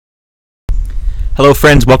Hello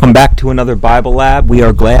friends, welcome back to another Bible Lab. We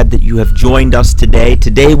are glad that you have joined us today.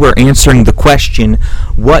 Today we're answering the question,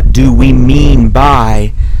 what do we mean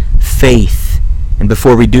by faith? And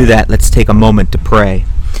before we do that, let's take a moment to pray.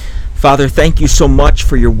 Father, thank you so much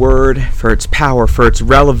for your word, for its power, for its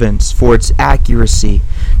relevance, for its accuracy.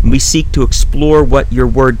 And we seek to explore what your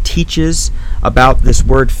word teaches about this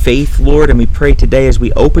word faith, Lord, and we pray today as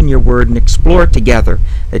we open your word and explore it together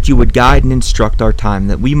that you would guide and instruct our time,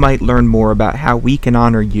 that we might learn more about how we can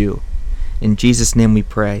honor you. In Jesus' name we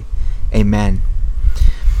pray. Amen.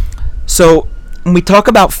 So, when we talk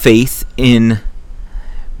about faith in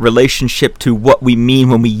relationship to what we mean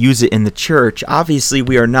when we use it in the church, obviously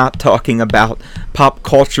we are not talking about pop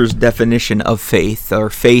culture's definition of faith, or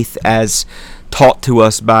faith as taught to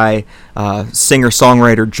us by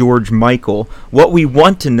singer-songwriter George Michael. What we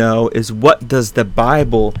want to know is, what does the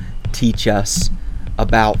Bible teach us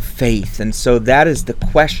about faith? And so that is the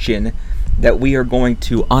question that we are going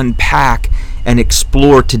to unpack and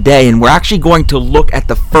explore today. And we're actually going to look at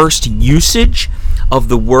the first usage of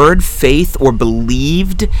the word faith or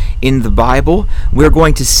believed in the Bible. We're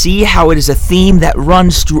going to see how it is a theme that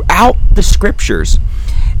runs throughout the scriptures,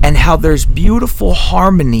 and how there's beautiful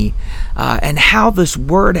harmony, and how this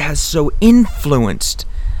word has so influenced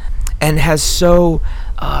and has so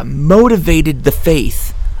motivated the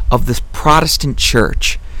faith of the Protestant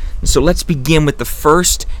church. So let's begin with the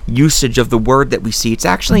first usage of the word that we see. It's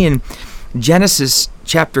actually in Genesis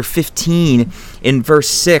chapter 15 in verse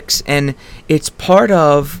 6, and it's part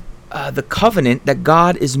of the covenant that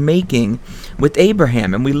God is making with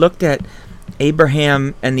Abraham. And we looked at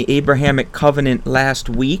Abraham and the Abrahamic covenant last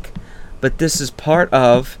week, but this is part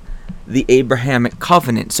of the Abrahamic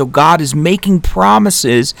covenant. So God is making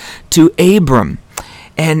promises to Abram,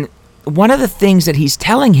 and one of the things that he's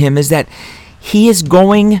telling him is that he is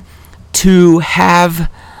going to have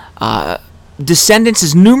descendants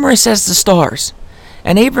as numerous as the stars.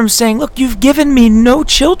 And Abram's saying, look, you've given me no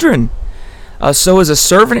children. So is a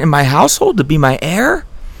servant in my household to be my heir?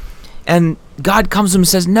 And God comes to him and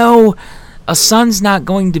says, no, a son's not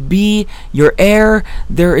going to be your heir.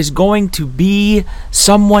 There is going to be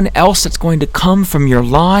someone else that's going to come from your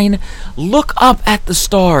line. Look up at the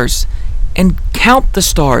stars and count the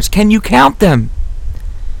stars. Can you count them?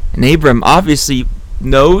 And Abram obviously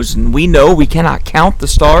knows, and we know we cannot count the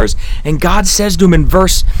stars. And God says to him in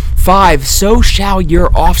verse 5, so shall your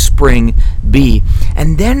offspring be.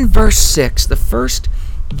 And then verse 6, the first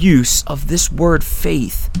use of this word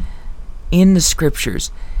faith in the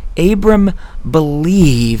scriptures. Abram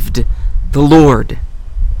believed the Lord,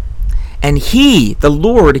 and he, the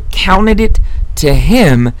Lord, counted it to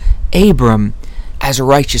him, Abram, as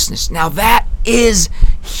righteousness. Now that is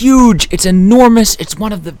huge. It's enormous. It's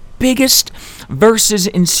one of the biggest verses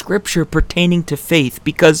in Scripture pertaining to faith,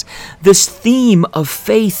 because this theme of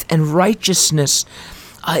faith and righteousness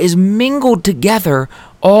is mingled together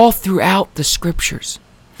all throughout the Scriptures.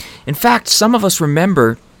 In fact, some of us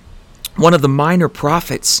remember one of the minor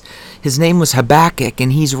prophets. His name was Habakkuk,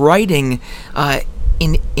 and he's writing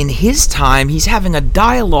in his time. He's having a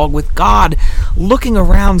dialogue with God, looking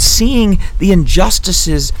around, seeing the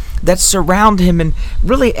injustices that surround him, and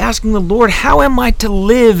really asking the Lord, how am I to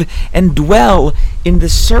live and dwell in the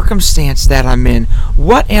circumstance that I'm in?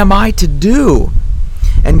 What am I to do?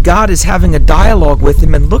 And God is having a dialogue with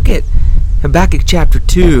him. And look at Habakkuk chapter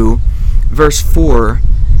 2, verse 4.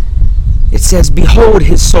 It says, behold,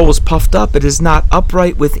 his soul is puffed up. It is not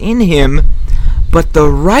upright within him, but the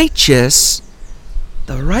righteous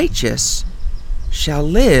shall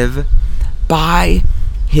live by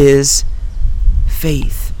his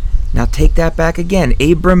faith. Now take that back again.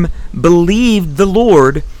 Abram believed the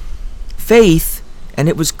Lord, faith, and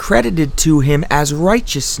it was credited to him as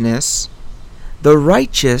righteousness. The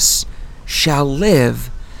righteous shall live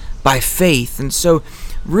by faith. And so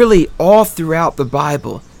really all throughout the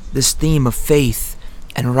Bible, this theme of faith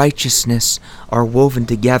and righteousness are woven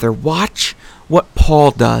together. Watch what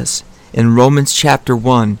Paul does in Romans chapter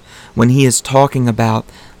 1 when he is talking about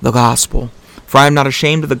the gospel. For I am not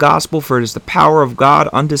ashamed of the gospel, for it is the power of God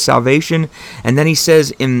unto salvation. And then he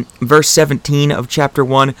says in verse 17 of chapter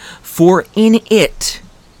 1, for in it,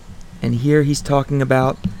 and here he's talking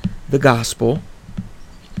about the gospel,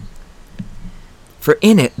 for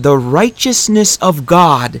in it the righteousness of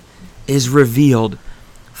God is revealed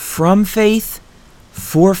from faith,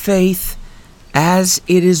 for faith, as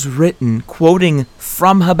it is written, quoting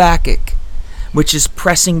from Habakkuk, which is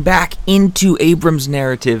pressing back into Abram's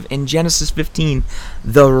narrative in Genesis 15.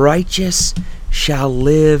 The righteous shall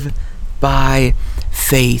live by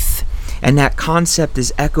faith. And that concept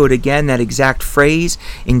is echoed again, that exact phrase,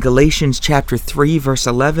 in Galatians chapter 3, verse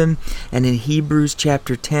 11, and in Hebrews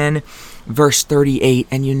chapter 10, verse 38.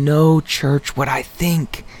 And you know, church, what I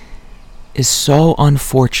think is so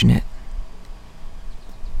unfortunate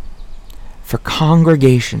for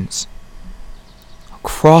congregations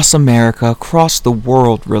across America, across the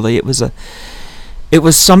world, really. It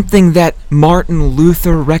was something that Martin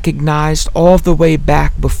Luther recognized all the way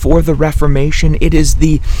back before the Reformation. It is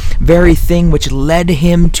the very thing which led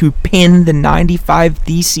him to pin the 95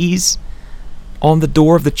 Theses on the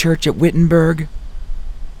door of the church at Wittenberg.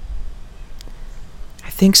 I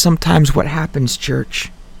think sometimes what happens,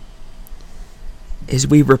 church, is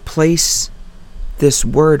we replace this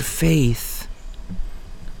word faith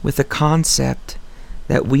with a concept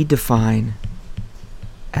that we define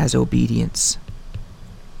as obedience.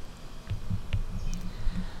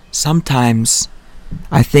 Sometimes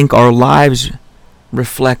I think our lives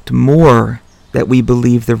reflect more that we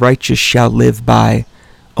believe the righteous shall live by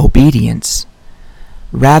obedience,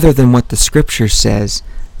 rather than what the Scripture says,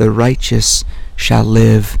 the righteous shall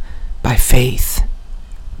live by faith.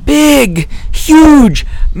 Big, huge,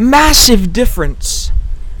 massive difference.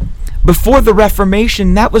 Before the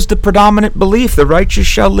Reformation, that was the predominant belief. The righteous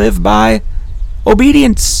shall live by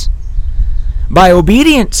obedience. By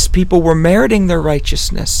obedience, people were meriting their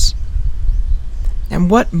righteousness. And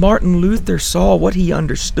what Martin Luther saw, what he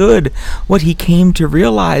understood, what he came to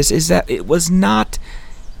realize is that it was not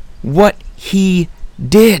what he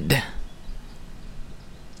did.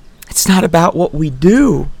 It's not about what we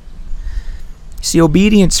do. See,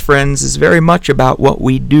 obedience, friends, is very much about what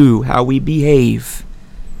we do, how we behave.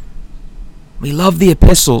 We love the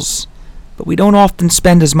epistles, but we don't often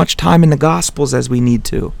spend as much time in the Gospels as we need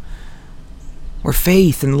to, where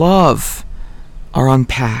faith and love are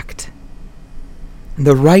unpacked.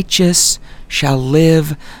 The righteous shall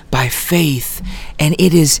live by faith, and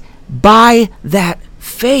it is by that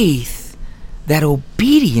faith that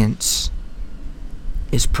obedience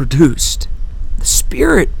is produced. The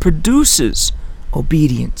Spirit produces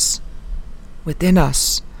obedience within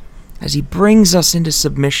us as He brings us into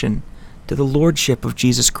submission to the Lordship of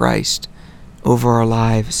Jesus Christ over our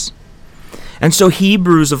lives. And so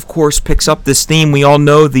Hebrews, of course, picks up this theme. We all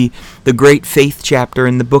know the great faith chapter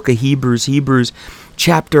in the book of Hebrews. Hebrews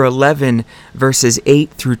chapter 11, verses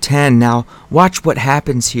 8 through 10. Now, watch what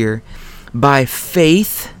happens here. By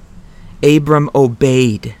faith, Abram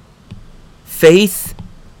obeyed. Faith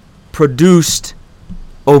produced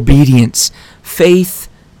obedience. Faith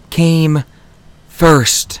came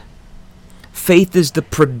first. Faith is the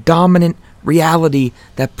predominant reality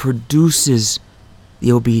that produces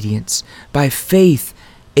the obedience. By faith,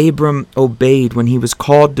 Abram obeyed when he was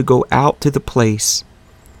called to go out to the place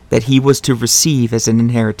that he was to receive as an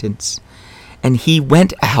inheritance. And he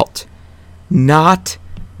went out, not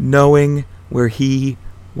knowing where he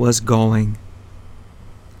was going.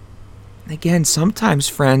 Again, sometimes,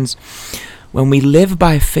 friends, when we live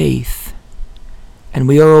by faith and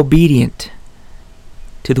we are obedient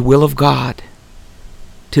to the will of God,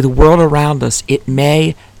 to the world around us, it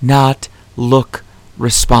may not look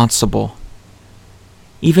responsible.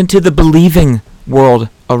 Even to the believing world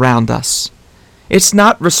around us. It's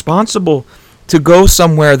not responsible to go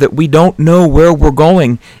somewhere that we don't know where we're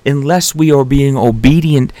going unless we are being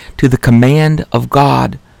obedient to the command of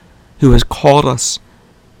God who has called us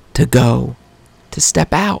to go, to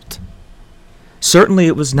step out. Certainly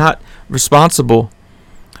it was not responsible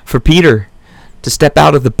for Peter to step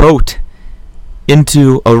out of the boat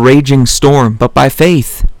into a raging storm, but by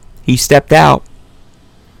faith he stepped out.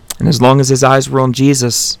 And as long as his eyes were on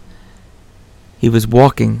Jesus, he was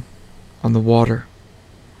walking on the water.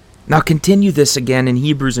 Now continue this again in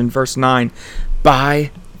Hebrews in verse 9.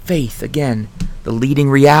 By faith, again, the leading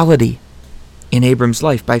reality in Abram's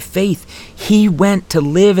life. By faith, he went to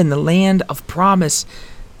live in the land of promise,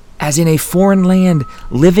 as in a foreign land,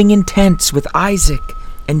 living in tents with Isaac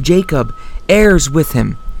and Jacob, heirs with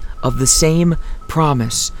him of the same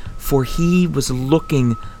promise. For he was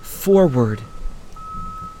looking forward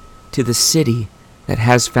to the city that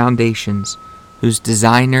has foundations, whose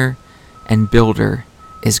designer and builder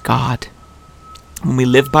is God. When we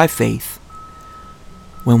live by faith,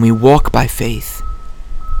 when we walk by faith,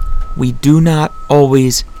 we do not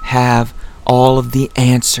always have all of the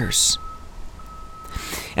answers.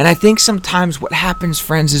 And I think sometimes what happens,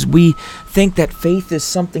 friends, is we think that faith is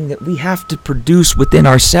something that we have to produce within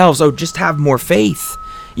ourselves. Oh, just have more faith.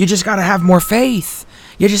 You just got to have more faith.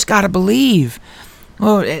 You just got to believe.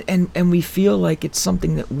 Oh, and we feel like it's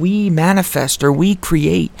something that we manifest or we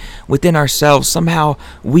create within ourselves. Somehow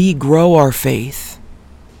we grow our faith.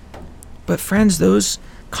 But friends, those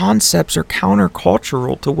concepts are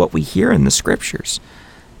countercultural to what we hear in the Scriptures.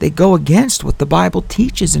 They go against what the Bible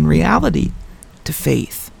teaches in reality to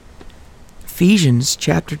faith. Ephesians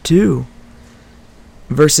chapter 2,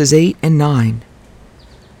 verses 8 and 9.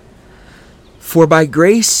 For by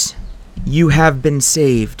grace you have been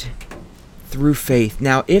saved through faith.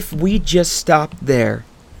 Now, if we just stopped there,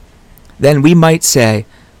 then we might say,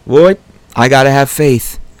 "What? I got to have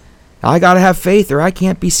faith. I got to have faith or I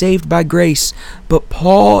can't be saved by grace." But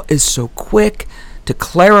Paul is so quick to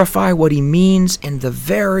clarify what he means in the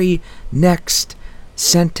very next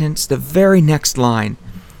sentence, the very next line.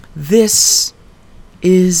 This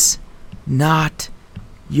is not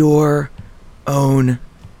your own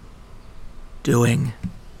doing.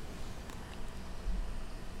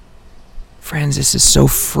 Friends, this is so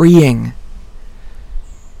freeing.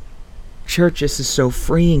 Church, this is so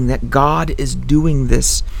freeing that God is doing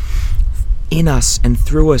this in us and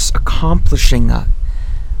through us, accomplishing it.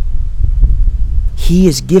 He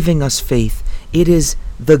is giving us faith. It is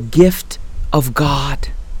the gift of God,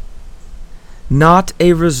 not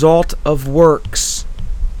a result of works.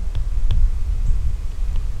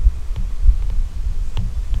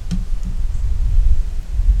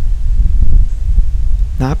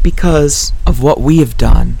 Not because of what we have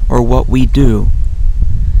done or what we do.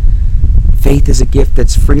 Faith is a gift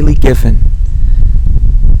that's freely given,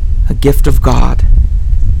 a gift of God,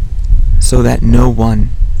 so that no one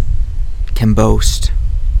can boast.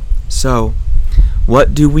 So,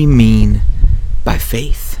 what do we mean by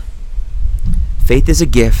faith? Faith is a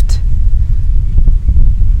gift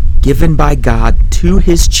given by God to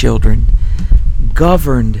His children,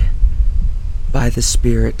 governed by the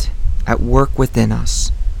Spirit at work within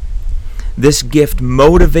us. This gift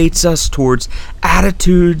motivates us towards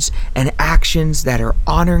attitudes and actions that are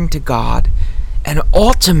honoring to God, and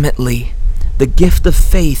ultimately, the gift of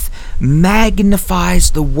faith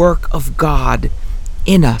magnifies the work of God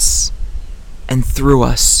in us and through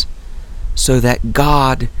us, so that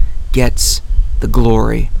God gets the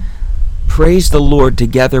glory. Praise the Lord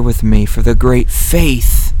together with me for the great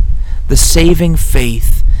faith, the saving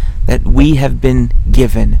faith that we have been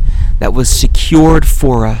given, that was secured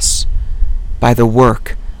for us by the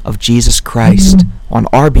work of Jesus Christ on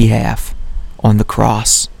our behalf on the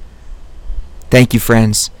cross. Thank you,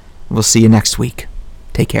 friends. We'll see you next week.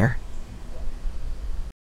 Take care.